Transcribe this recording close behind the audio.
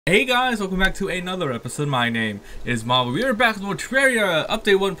Hey guys, welcome back to another episode. My name is Mabi. We are back with more Terraria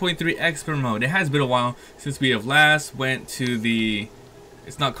update 1.3 expert mode. It has been a while since we have last went to the...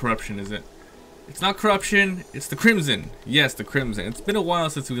 It's not corruption, is it? It's not corruption, it's the Crimson. Yes, the Crimson. It's been a while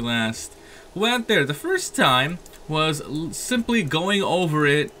since we last went there. The first time was simply going over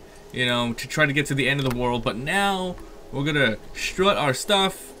it, you know, to try to get to the end of the world. But now we're gonna strut our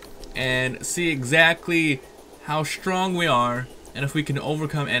stuff and see exactly how strong we are and if we can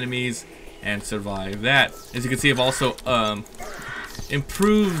overcome enemies and survive that. As you can see, I've also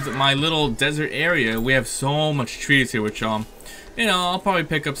improved my little desert area. We have so much trees here, which you know, I'll probably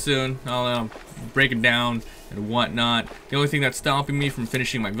pick up soon. I'll break it down and whatnot. The only thing that's stopping me from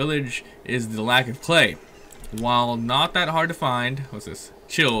finishing my village is the lack of clay. While not that hard to find, what's this?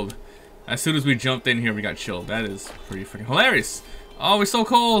 Chilled. As soon as we jumped in here, we got chilled. That is pretty freaking hilarious. Oh, we're so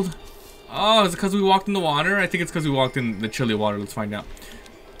cold. Oh, is it because we walked in the water? I think it's because we walked in the chilly water. Let's find out.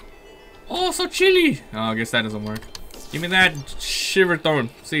 Oh, so chilly. Oh, I guess that doesn't work. Give me that shiver thorn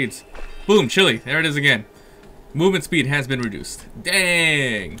seeds. Boom, chilly. There it is again. Movement speed has been reduced.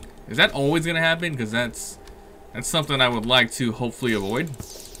 Dang. Is that always going to happen? Because that's something I would like to hopefully avoid.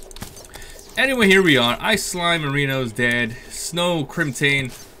 Anyway, here we are. Ice slime merino's dead. Snow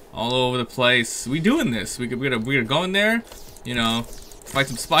crimtane all over the place. We doing this. We're gonna go in there, you know, fight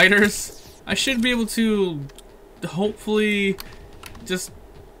some spiders. I should be able to hopefully just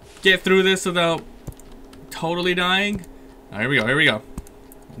get through this without totally dying. Here we go, here we go.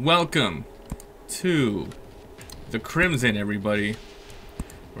 Welcome to the Crimson, everybody.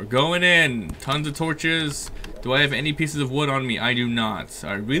 We're going in. Tons of torches. Do I have any pieces of wood on me? I do not.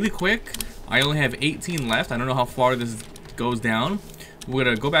 Alright, really quick. I only have 18 left. I don't know how far this goes down. We're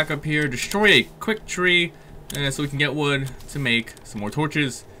gonna go back up here, destroy a quick tree, so we can get wood to make some more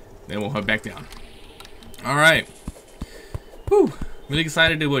torches. Then we'll head back down. Alright. Whew. Really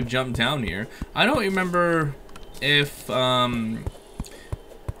excited to jump down here. I don't remember if the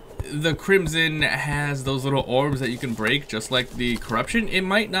Crimson has those little orbs that you can break, just like the Corruption. It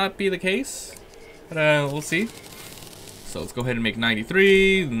might not be the case, but we'll see. So let's go ahead and make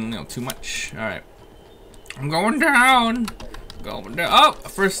 93. No, too much. Alright. I'm going down. Going down. Oh,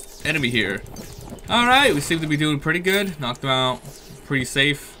 first enemy here. Alright, we seem to be doing pretty good. Knocked them out pretty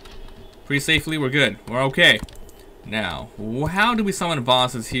safely. We're good. We're okay. Now, how do we summon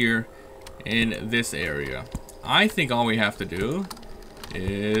bosses here in this area? I think all we have to do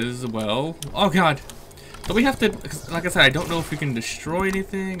is, well, oh god. So we have to, like I said, I don't know if we can destroy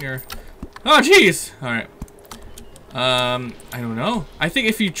anything or, oh jeez. Alright. I don't know. I think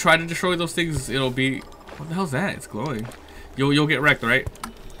if you try to destroy those things, it'll be, what the hell's that? It's glowing. You'll get wrecked, right?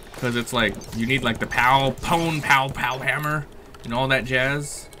 Because it's like, you need like the pow hammer and all that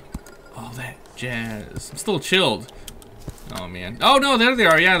jazz. All that jazz. I'm still chilled. Oh man. Oh no, there they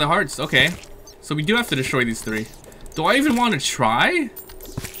are. Yeah, the hearts. Okay. So we do have to destroy these three. Do I even want to try?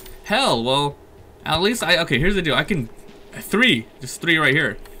 Hell, well, at least okay, here's the deal. I can, just three right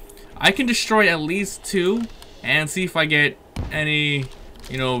here. I can destroy at least two and see if I get any,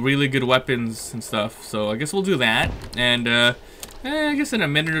 you know, really good weapons and stuff. So I guess we'll do that. And I guess in a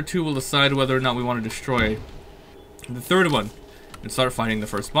minute or two we'll decide whether or not we want to destroy the third one and start fighting the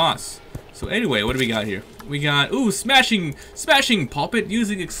first boss. So anyway, what do we got here? We got, ooh, smashing pulpit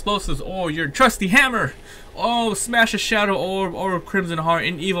using explosives or your trusty hammer. Oh, smash a shadow orb or a crimson heart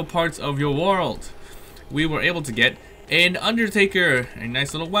in evil parts of your world. We were able to get an Undertaker, a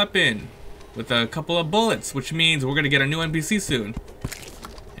nice little weapon with a couple of bullets, which means we're gonna get a new NPC soon.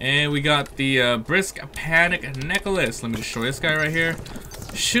 And we got the brisk panic necklace. Let me destroy this guy right here.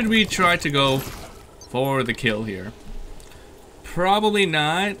 Should we try to go for the kill here? Probably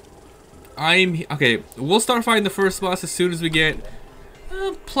not. Okay, we'll start fighting the first boss as soon as we get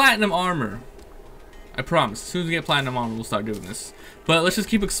platinum armor. I promise. As soon as we get platinum armor, we'll start doing this. But let's just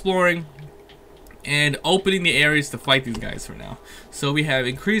keep exploring and opening the areas to fight these guys for now. So we have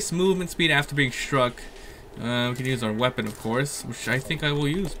increased movement speed after being struck. We can use our weapon, of course, which I think I will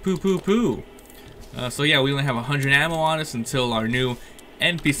use. So yeah, we only have 100 ammo on us until our new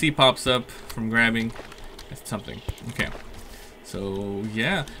NPC pops up from grabbing something. Okay. So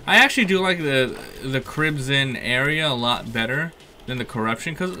yeah, I actually do like the Crimson area a lot better than the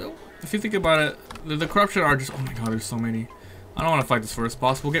Corruption, because if you think about it, the Corruption are just, oh my god, there's so many. I don't want to fight this first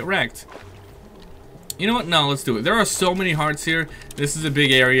boss. We'll get wrecked. You know what? No, let's do it. There are so many hearts here. This is a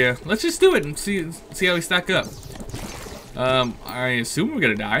big area. Let's just do it and see how we stack up. I assume we're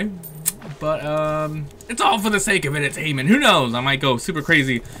gonna die, but it's all for the sake of entertainment. Who knows? I might go super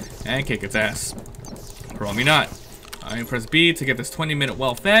crazy and kick its ass. Probably not. I press B to get this 20-minute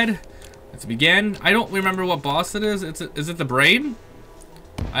well-fed. Let's begin. I don't remember what boss it is. Is it the brain?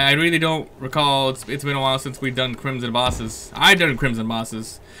 I really don't recall. It's been a while since we've done Crimson bosses. I've done Crimson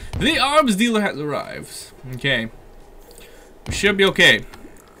bosses. The arms dealer has arrived. Okay. We should be okay.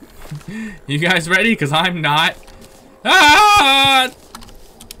 You guys ready? Because I'm not. Ah!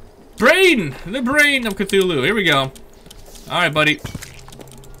 Brain! The brain of Cthulhu. Here we go. Alright, buddy.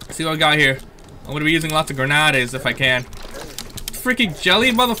 Let's see what I got here. I'm going to be using lots of grenades if I can. Freaking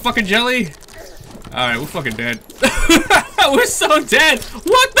jelly, motherfucking jelly. Alright, we're fucking dead. We're so dead.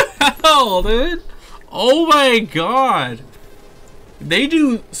 What the hell, dude? Oh my god. They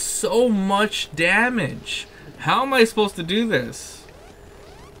do so much damage. How am I supposed to do this?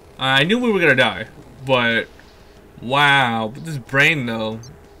 I knew we were gonna die, but wow. But this brain though.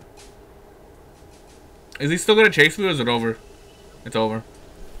 Is he still gonna chase me or is it over? It's over.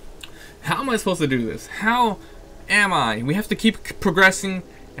 How am I supposed to do this? How am I? We have to keep progressing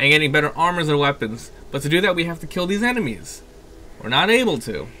and getting better armors and weapons. But to do that, we have to kill these enemies. We're not able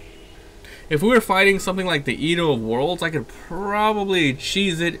to. If we were fighting something like the Eater of Worlds, I could probably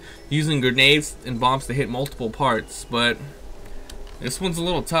cheese it using grenades and bombs to hit multiple parts. But this one's a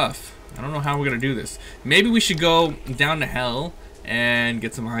little tough. I don't know how we're going to do this. Maybe we should go down to hell and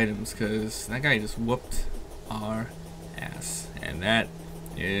get some items. Because that guy just whooped our ass. And that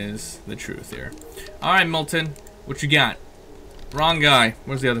is the truth here. Alright, Milton. What you got? Wrong guy.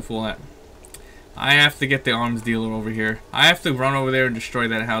 Where's the other fool at? I have to get the arms dealer over here. I have to run over there and destroy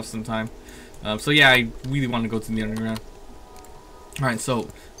that house sometime. So yeah, I really want to go to the underground. Alright, so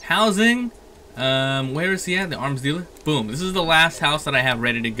housing. Where is he at? The arms dealer. Boom. This is the last house that I have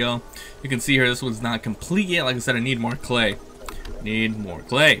ready to go. You can see here this one's not complete yet. Like I said, I need more clay. Need more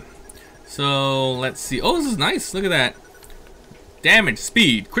clay. So let's see. Oh, this is nice. Look at that. Damage,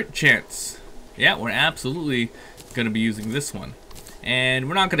 speed, crit chance. Yeah, we're absolutely going to be using this one. And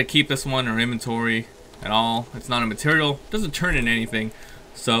we're not going to keep this one in our inventory at all. It's not a material. Doesn't turn in anything.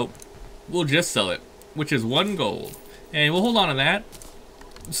 So we'll just sell it, which is 1 gold. And we'll hold on to that.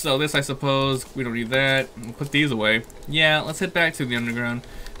 Sell this, I suppose. We don't need that. We'll put these away. Yeah, let's head back to the underground.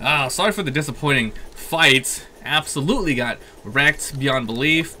 Sorry for the disappointing fight. Absolutely got wrecked beyond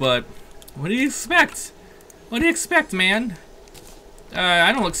belief. But what do you expect? What do you expect, man?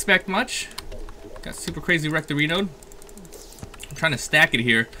 I don't expect much. Got super crazy wrecked the renode. I'm trying to stack it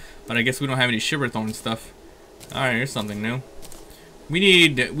here, but I guess we don't have any Shiverthorn stuff. Alright, here's something new. We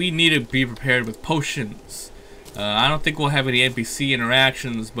need to be prepared with potions. I don't think we'll have any NPC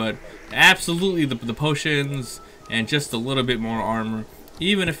interactions, but absolutely the potions and just a little bit more armor.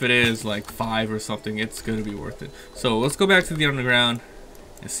 Even if it is like 5 or something, it's gonna be worth it. So let's go back to the underground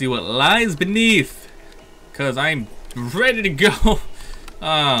and see what lies beneath. Cause I'm ready to go.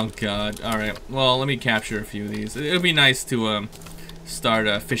 Oh god. Alright, well let me capture a few of these. It'll be nice to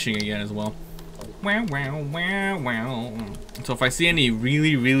start fishing again as well. Wow, wow, wow, wow. So if I see any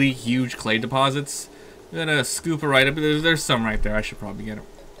really huge clay deposits, I'm gonna scoop it right up. There's some right there. I should probably get it.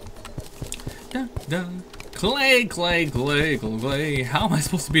 Dun, dun. Clay, clay, clay, clay. How am I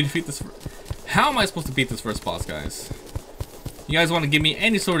supposed to defeat this? How am I supposed to beat this first boss, guys? You guys want to give me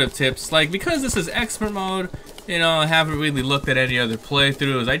any sort of tips? Like, because this is expert mode, you know, I haven't really looked at any other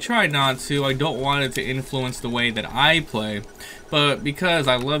playthroughs. I try not to. I don't want it to influence the way that I play. But because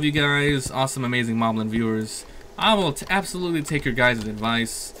I love you guys, awesome, amazing Mablin viewers, I will absolutely take your guys'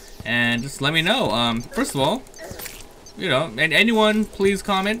 advice and just let me know. First of all, you know, and anyone, please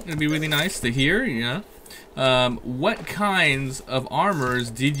comment. It'd be really nice to hear, you know. What kinds of armors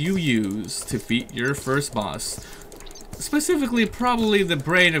did you use to defeat your first boss? Specifically, probably the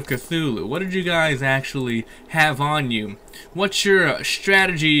Brain of Cthulhu. What did you guys actually have on you? What's your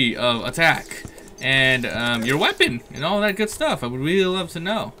strategy of attack? And your weapon and all that good stuff. I would really love to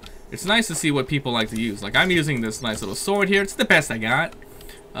know. It's nice to see what people like to use. Like, I'm using this nice little sword here. It's the best I got.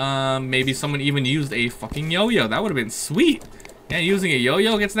 Maybe someone even used a fucking yo-yo. That would have been sweet. Yeah, using a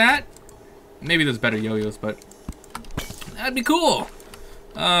yo-yo gets that. Maybe there's better yo-yos, but that'd be cool.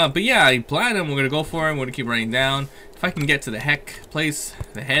 But yeah, platinum, we're gonna go for it. We're gonna keep running down. If I can get to the heck place,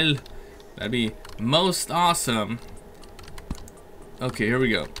 the hell, that'd be most awesome. Okay, here we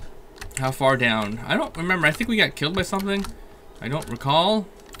go. How far down? I don't remember. I think we got killed by something. I don't recall.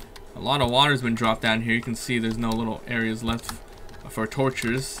 A lot of water's been dropped down here. You can see there's no little areas left for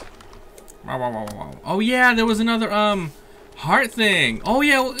tortures. Oh yeah, there was another heart thing. Oh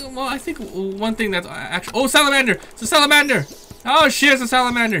yeah, well I think one thing that's actually, oh, salamander! It's a salamander! Oh shit, it's a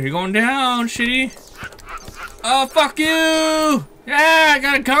salamander! You're going down, shitty. Oh, fuck you! Yeah, I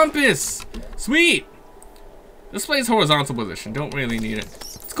got a compass! Sweet! This plays horizontal position, don't really need it.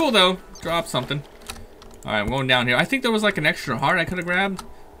 It's cool though, drop something. Alright, I'm going down here. I think there was like an extra heart I could have grabbed,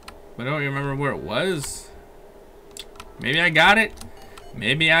 but I don't remember where it was. Maybe I got it.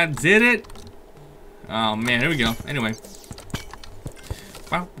 Maybe I did it. Oh man, here we go. Anyway.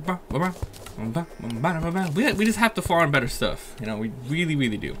 We just have to farm better stuff. You know, we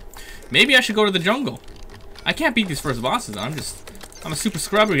really do. Maybe I should go to the jungle. I can't beat these first bosses. I'm a super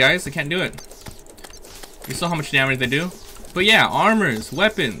scrubber, guys. I can't do it. You saw how much damage they do? But yeah, armors,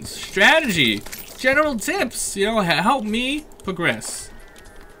 weapons, strategy, general tips, you know, help me progress.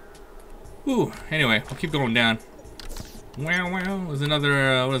 Ooh, anyway, I'll keep going down. Wow, there's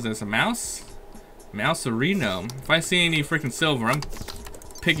another, what is this, a mouse? Mouserino. If I see any freaking silver, I'm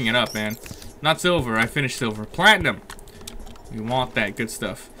picking it up, man. Not silver, I finished silver. Platinum. You want that good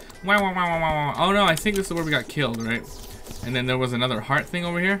stuff. Wow. Oh no, I think this is where we got killed, right? And then there was another heart thing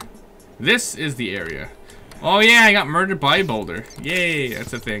over here. This is the area. Oh yeah, I got murdered by a boulder. Yay,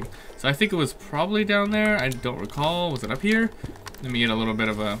 that's a thing. So I think it was probably down there. I don't recall. Was it up here? Let me get a little bit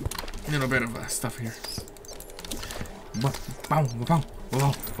of stuff here. Alright,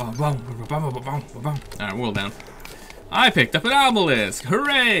 we're all down. I picked up an obelisk.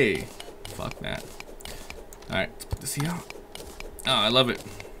 Hooray! Fuck that. Alright, let's put this here. Oh, I love it.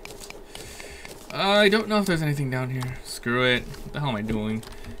 I don't know if there's anything down here. Screw it. What the hell am I doing?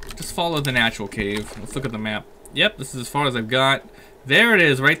 Just follow the natural cave. Let's look at the map. Yep, this is as far as I've got. There it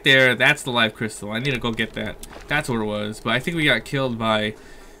is, right there. That's the live crystal. I need to go get that. That's where it was. But I think we got killed by...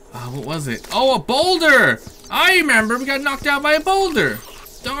 what was it? Oh, a boulder! I remember. We got knocked out by a boulder.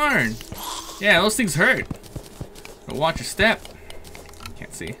 Darn. Yeah, those things hurt. But watch your step.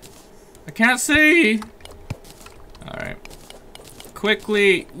 Can't see. I can't see. Alright.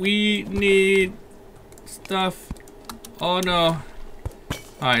 Quickly, we need stuff. Oh no.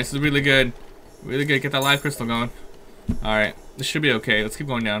 Alright, this is really good. Really good. Get that live crystal going. Alright, this should be okay. Let's keep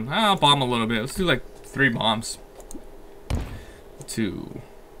going down. I'll bomb a little bit. Let's do like 3 bombs. 2,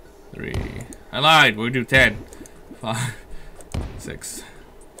 3. I lied. We'll do 10. 5, 6,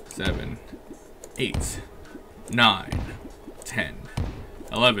 7, 8, 9, 10,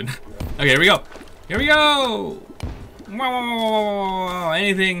 11. Okay, here we go. Here we go. Wow,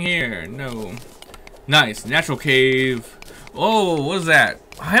 anything here? No. Nice. Natural cave. Oh, what is that?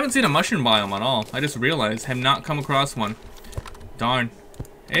 I haven't seen a mushroom biome at all. I just realized. Have not come across one. Darn.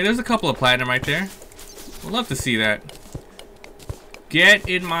 Hey, there's a couple of platinum right there. Would love to see that. Get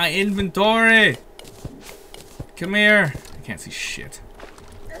in my inventory. Come here. I can't see shit.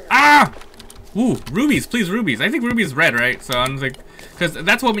 Ah! Ooh, rubies. Please, rubies. I think ruby is red, right? So I'm like... Because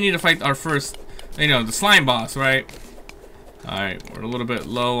that's what we need to fight our first... You know, the slime boss, right? Alright, we're a little bit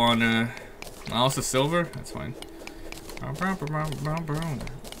low on... also silver? That's fine.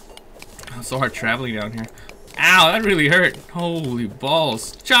 It's so hard traveling down here. Ow, that really hurt. Holy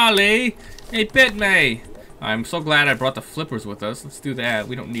balls. Charlie! Hey, bit me! I'm so glad I brought the flippers with us. Let's do that.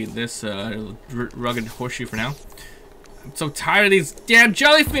 We don't need this rugged horseshoe for now. I'm so tired of these damn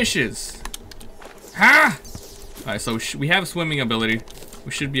jellyfishes! Ha! Alright, so we have swimming ability.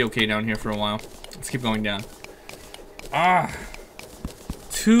 We should be okay down here for a while. Let's keep going down. Ah!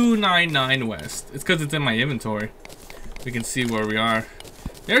 299 west. It's because it's in my inventory. We can see where we are.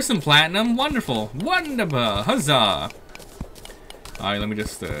 There's some platinum. Wonderful. Wonderful. Huzzah. Alright, let me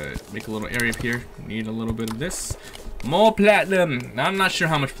just make a little area up here. Need a little bit of this. More platinum. I'm not sure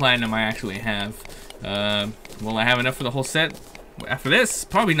how much platinum I actually have. Will I have enough for the whole set? After this?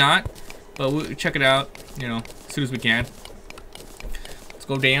 Probably not. But we'll check it out, you know, as soon as we can. Let's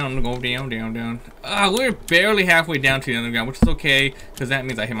go down, down. We're barely halfway down to the underground, which is okay, because that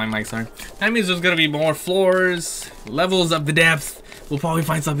means I hit my mic, sorry. That means there's gonna be more floors, levels of the depth. We'll probably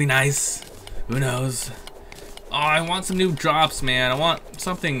find something nice. Who knows? Oh, I want some new drops, man. I want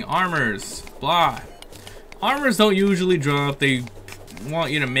something, armors, blah. Armors don't usually drop. They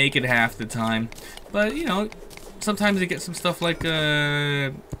want you to make it half the time. But, you know, sometimes you get some stuff like, you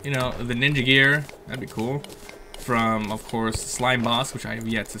know, the ninja gear. That'd be cool. From, of course, Slime Boss, which I have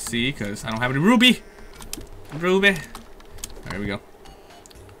yet to see because I don't have any ruby. Ruby. There we go.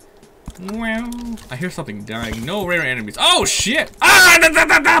 Well, I hear something dying. No rare enemies. Oh, shit. Ah,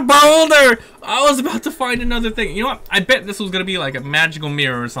 that boulder. I was about to find another thing. You know what? I bet this was going to be like a magical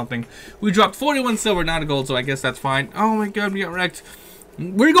mirror or something. We dropped 41 silver, not a gold, so I guess that's fine. Oh, my God, we got wrecked.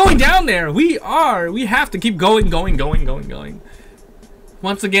 We're going down there. We are. We have to keep going.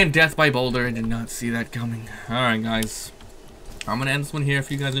 Once again, death by boulder. I did not see that coming. Alright, guys. I'm going to end this one here. If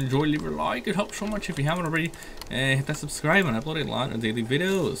you guys enjoyed, leave a like. It helps so much if you haven't already. And hit that subscribe. I'm uploading a lot of daily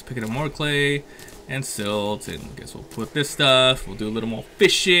videos. Picking up more clay and silt. And I guess we'll put this stuff. We'll do a little more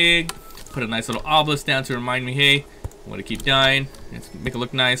fishing. Put a nice little obelisk down to remind me, hey, I want to keep dying. Let's make it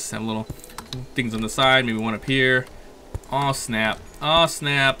look nice. Have little things on the side. Maybe one up here. Oh, snap. Oh,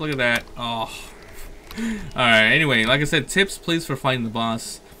 snap. Look at that. Oh. Alright, anyway, like I said, tips please for fighting the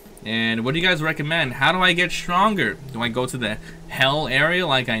boss. And what do you guys recommend? How do I get stronger? Do I go to the hell area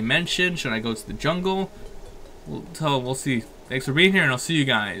like I mentioned? Should I go to the jungle? We'll see. Thanks for being here, and I'll see you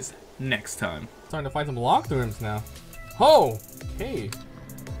guys next time. Starting to find some locked rooms now. Oh, okay.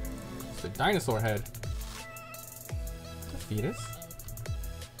 It's a dinosaur head. The fetus?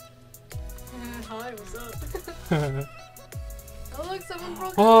 Hi, what's up? Oh look, someone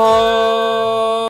broke. Oh.